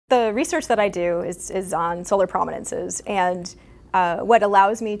the research that I do is on solar prominences, and what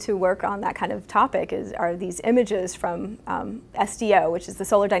allows me to work on that kind of topic are these images from SDO, which is the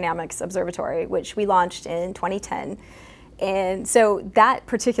Solar Dynamics Observatory, which we launched in 2010. And so that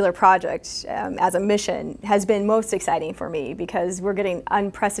particular project as a mission has been most exciting for me because we're getting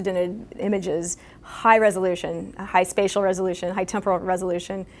unprecedented images, high resolution, high spatial resolution, high temporal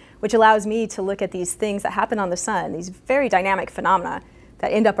resolution, which allows me to look at these things that happen on the sun, these very dynamic phenomena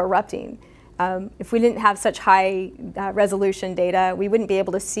that end up erupting. If we didn't have such high resolution data, we wouldn't be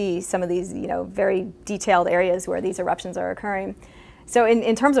able to see some of these very detailed areas where these eruptions are occurring. So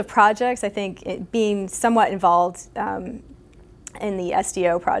in terms of projects, I think being somewhat involved in the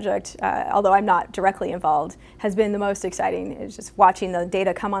SDO project, although I'm not directly involved, has been the most exciting. It's just watching the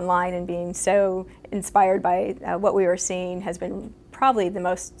data come online and being so inspired by what we were seeing has been probably the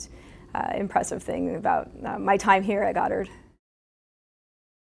most impressive thing about my time here at Goddard.